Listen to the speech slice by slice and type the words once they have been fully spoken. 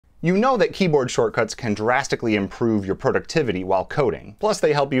You know that keyboard shortcuts can drastically improve your productivity while coding. Plus,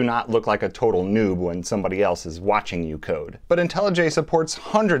 they help you not look like a total noob when somebody else is watching you code. But IntelliJ supports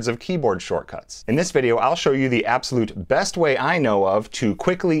hundreds of keyboard shortcuts. In this video, I'll show you the absolute best way I know of to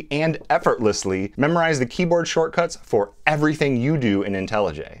quickly and effortlessly memorize the keyboard shortcuts for everything you do in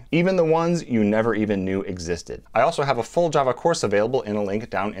IntelliJ, even the ones you never even knew existed. I also have a full Java course available in a link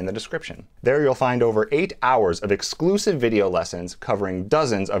down in the description. There you'll find over 8 hours of exclusive video lessons covering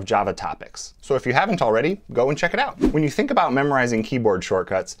dozens of Java topics. So if you haven't already, go and check it out. When you think about memorizing keyboard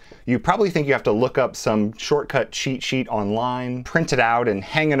shortcuts, you probably think you have to look up some shortcut cheat sheet online, print it out, and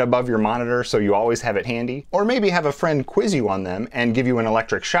hang it above your monitor so you always have it handy, or maybe have a friend quiz you on them and give you an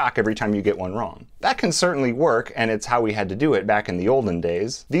electric shock every time you get one wrong. That can certainly work, and it's how we had to do it back in the olden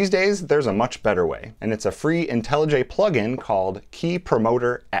days. These days, there's a much better way, and it's a free IntelliJ plugin called Key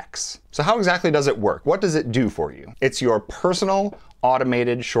Promoter X. So how exactly does it work? What does it do for you? It's your personal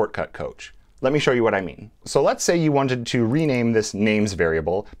automated shortcut coach. Let me show you what I mean. So let's say you wanted to rename this names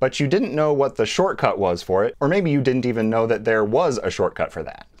variable, but you didn't know what the shortcut was for it, or maybe you didn't even know that there was a shortcut for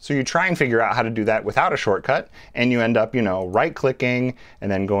that. So you try and figure out how to do that without a shortcut, and you end up, right-clicking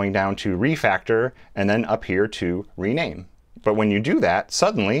and then going down to refactor and then up here to rename. But when you do that,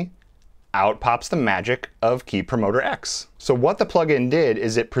 suddenly out pops the magic of Key Promoter X. So what the plugin did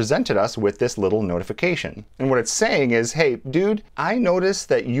is it presented us with this little notification. And what it's saying is, hey, dude, I noticed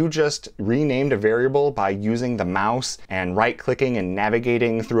that you just renamed a variable by using the mouse and right-clicking and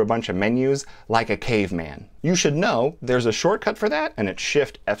navigating through a bunch of menus like a caveman. You should know there's a shortcut for that, and it's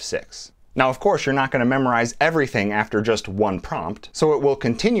Shift F6. Now, of course, you're not going to memorize everything after just one prompt, so it will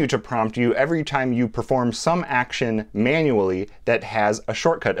continue to prompt you every time you perform some action manually that has a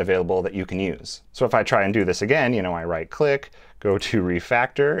shortcut available that you can use. So if I try and do this again, I right-click, go to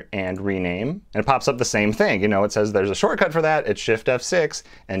refactor and rename, and it pops up the same thing. It says there's a shortcut for that, it's Shift F6,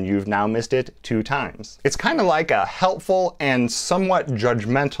 and you've now missed it 2 times. It's kind of like a helpful and somewhat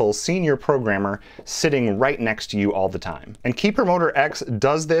judgmental senior programmer sitting right next to you all the time. And Key Promoter X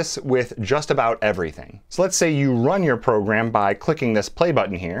does this with just about everything. So let's say you run your program by clicking this play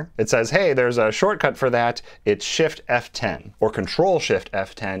button here. It says, hey, there's a shortcut for that, it's Shift F10, or Control Shift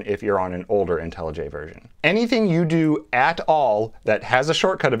F10 if you're on an older IntelliJ version. Anything you do at all that has a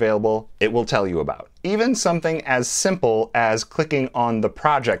shortcut available, it will tell you about. Even something as simple as clicking on the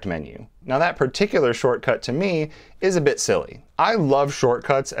project menu. Now that particular shortcut to me is a bit silly. I love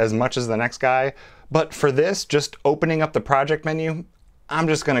shortcuts as much as the next guy, but for this, just opening up the project menu, I'm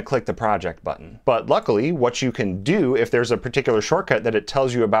just going to click the project button. But luckily, what you can do if there's a particular shortcut that it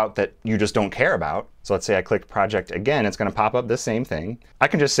tells you about that you just don't care about, so let's say I click project again, it's going to pop up the same thing. I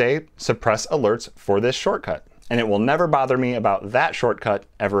can just say suppress alerts for this shortcut, and it will never bother me about that shortcut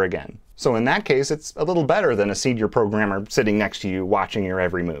ever again. So in that case, it's a little better than a senior programmer sitting next to you watching your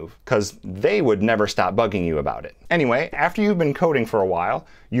every move, because they would never stop bugging you about it. Anyway, after you've been coding for a while,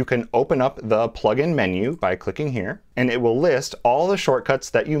 you can open up the plugin menu by clicking here, and it will list all the shortcuts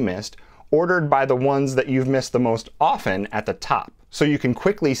that you missed, ordered by the ones that you've missed the most often at the top. So you can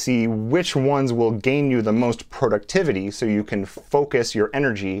quickly see which ones will gain you the most productivity so you can focus your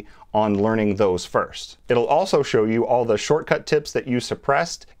energy on learning those first. It'll also show you all the shortcut tips that you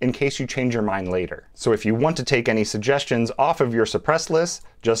suppressed in case you change your mind later. So if you want to take any suggestions off of your suppressed list,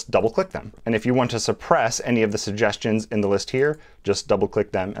 just double click them. And if you want to suppress any of the suggestions in the list here, just double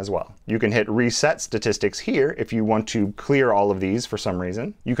click them as well. You can hit reset statistics here if you want to clear all of these for some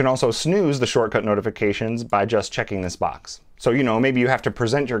reason. You can also snooze the shortcut notifications by just checking this box. So, maybe you have to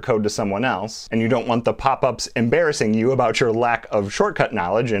present your code to someone else, and you don't want the pop-ups embarrassing you about your lack of shortcut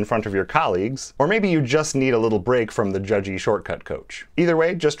knowledge in front of your colleagues, or maybe you just need a little break from the judgy shortcut coach. Either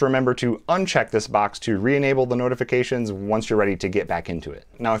way, just remember to uncheck this box to re-enable the notifications once you're ready to get back into it.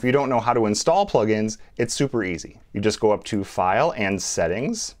 Now, if you don't know how to install plugins, it's super easy. You just go up to File and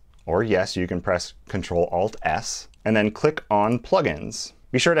Settings, or yes, you can press Ctrl-Alt-S, and then click on Plugins.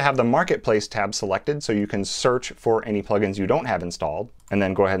 Be sure to have the Marketplace tab selected so you can search for any plugins you don't have installed, and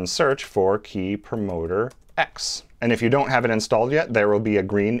then go ahead and search for Key Promoter X. And if you don't have it installed yet, there will be a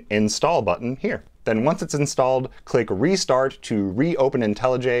green Install button here. Then once it's installed, click Restart to reopen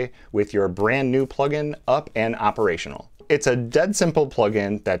IntelliJ with your brand new plugin up and operational. It's a dead simple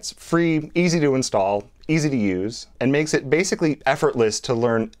plugin that's free, easy to install, easy to use, and makes it basically effortless to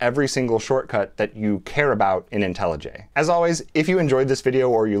learn every single shortcut that you care about in IntelliJ. As always, if you enjoyed this video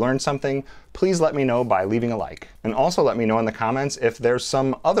or you learned something, please let me know by leaving a like. And also let me know in the comments if there's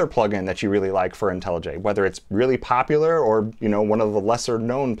some other plugin that you really like for IntelliJ, whether it's really popular or, one of the lesser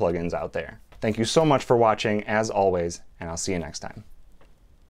known plugins out there. Thank you so much for watching, as always, and I'll see you next time.